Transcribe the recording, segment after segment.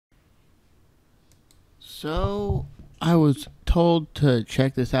So I was told to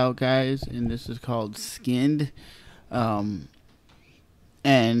check this out, guys, and this is called SKYND. And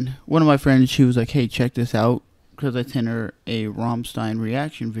one of my friends, she was like, "Hey, check this out," because I sent her a Rammstein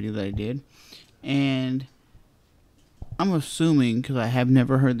reaction video that I did, and I'm assuming, because I have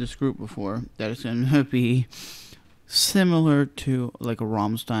never heard this group before, that it's going to be similar to like a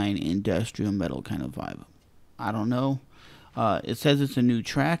Rammstein industrial metal kind of vibe. I don't know. It says it's a new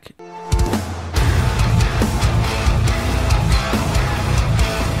track.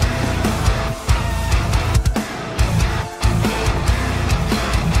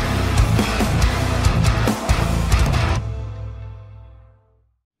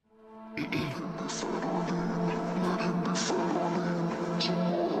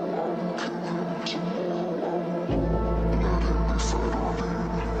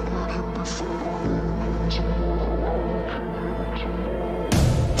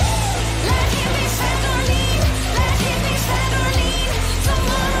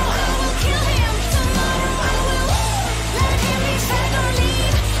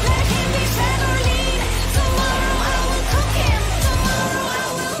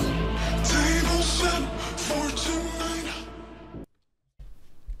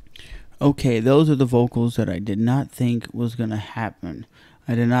 Okay, those are the vocals that I did not think was going to happen.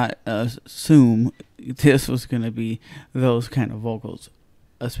 I did not assume this was going to be those kind of vocals.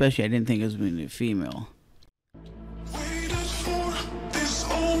 Especially, I didn't think it was going to be female. Waited for this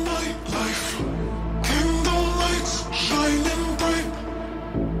all night life. Candle lights shining bright.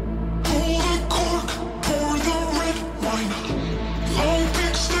 Pull the cork, pour the red wine. Long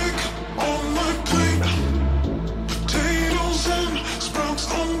big stick on my plate. Potatoes and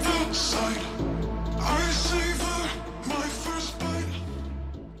sprouts on the side. I savor my first bite.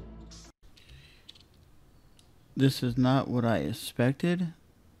 This is not what I expected.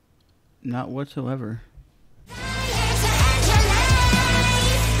 Not whatsoever.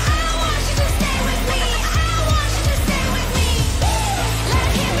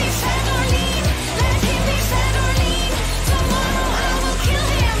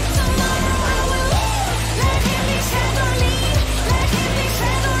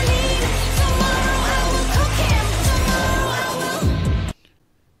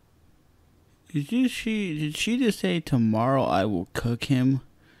 Did she just say tomorrow I will cook him?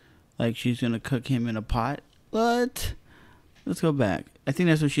 Like she's gonna cook him in a pot? What? Let's go back. I think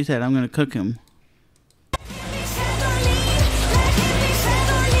that's what she said. I'm gonna cook him.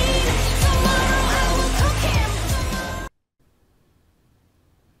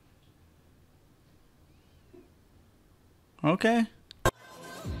 Okay.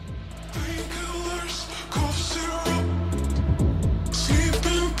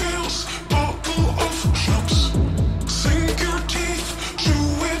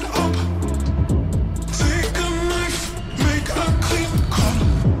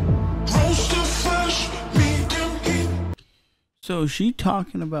 So is she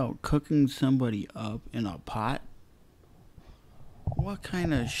talking about cooking somebody up in a pot? What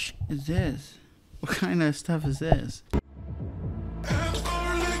kind of is this? What kind of stuff is this? Add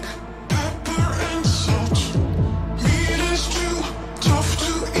garlic, pepper, and salt. Meat is too tough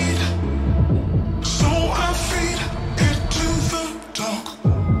to eat, so I feed it to the dog.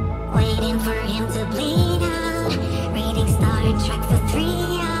 Waiting for him to bleed out. Reading Star Trek for 3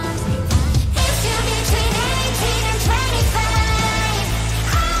 hours. It's still between 18 and 25.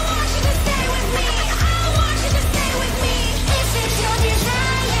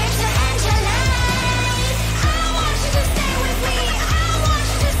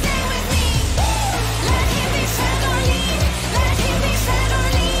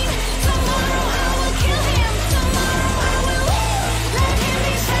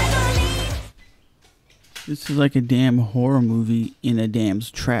 This is like a damn horror movie in a damn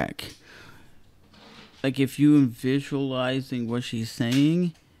track. Like if you visualizing what she's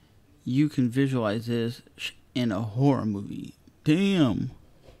saying, you can visualize this in a horror movie. Damn.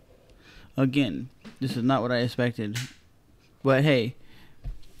 Again, this is not what I expected. But hey,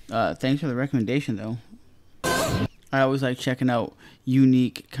 thanks for the recommendation though. I always like checking out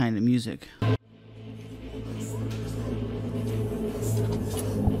unique kind of music.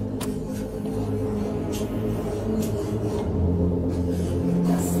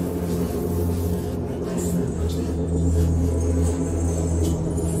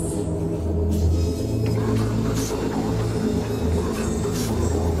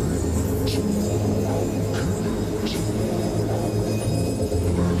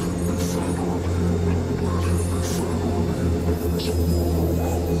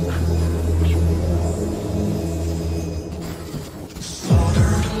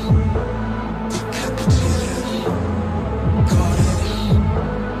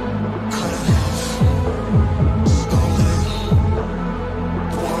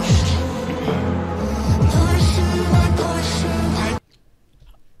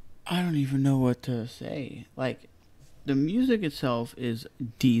 I don't even know what to say. Like, the music itself is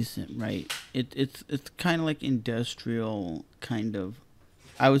decent, right? It's kind of like industrial kind of.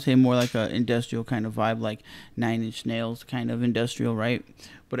 I would say more like a industrial kind of vibe, like Nine Inch Nails kind of industrial, right?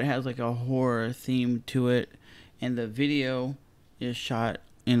 But it has like a horror theme to it, and the video is shot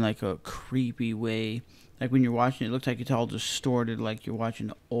in like a creepy way. Like when you're watching it, it looks like it's all distorted, like you're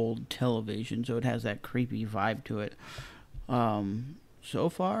watching old television. So it has that creepy vibe to it. So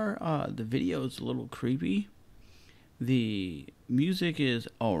far, the video is a little creepy. The music is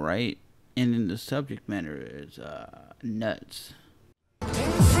alright, and then the subject matter is nuts.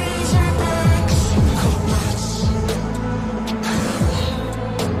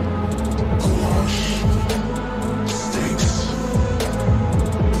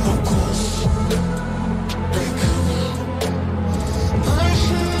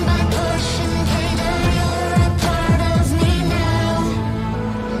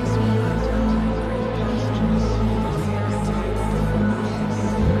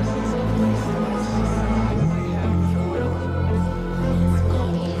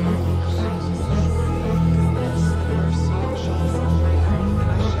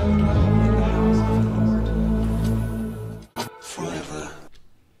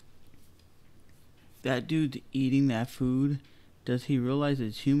 That dude's eating that food. Does he realize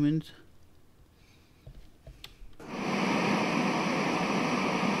it's humans?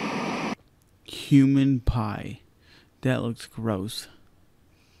 Human pie. That looks gross.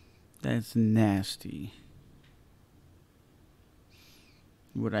 That's nasty.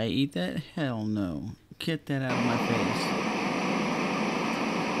 Would I eat that? Hell no. Get that out of my face.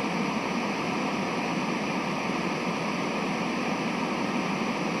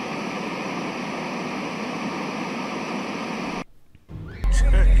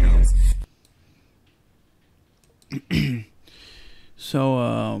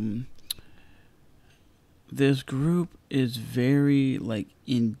 So, this group is very, like,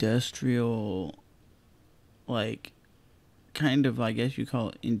 industrial, like, kind of, I guess you call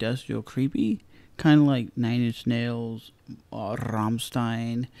it industrial creepy, kind of like Nine Inch Nails,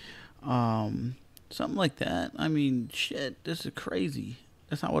 Rammstein, something like that. I mean, shit, this is crazy.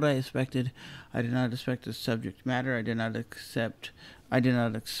 That's not what I expected. I did not expect the subject matter. I did not expect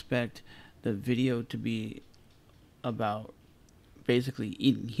the video to be about basically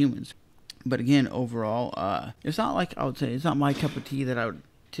eating humans. But again, overall, it's not like, I would say, it's not my cup of tea that I would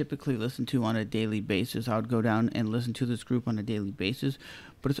typically listen to on a daily basis. I would go down and listen to this group on a daily basis,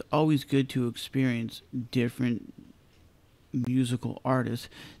 but it's always good to experience different musical artists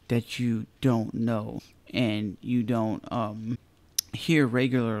that you don't know and you don't hear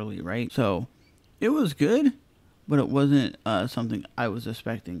regularly, right? So it was good, but it wasn't something I was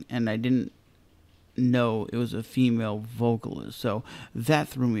expecting, and I didn't know it was a female vocalist, so that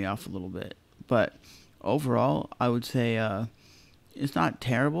threw me off a little bit. But overall, I would say it's not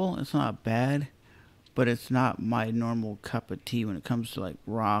terrible, it's not bad, but it's not my normal cup of tea when it comes to like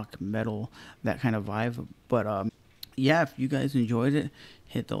rock, metal, that kind of vibe. But yeah, if you guys enjoyed it,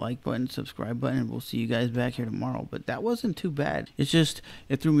 hit the like button, subscribe button, and we'll see you guys back here tomorrow. But that wasn't too bad. It's just,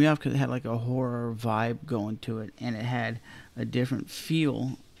 it threw me off because it had like a horror vibe going to it, and it had a different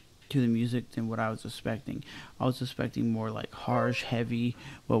feel to the music than what I was expecting. I was expecting more like harsh, heavy,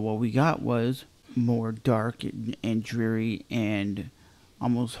 but what we got was more dark and dreary and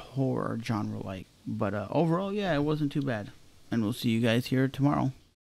almost horror genre like. But overall, yeah, it wasn't too bad. And we'll see you guys here tomorrow.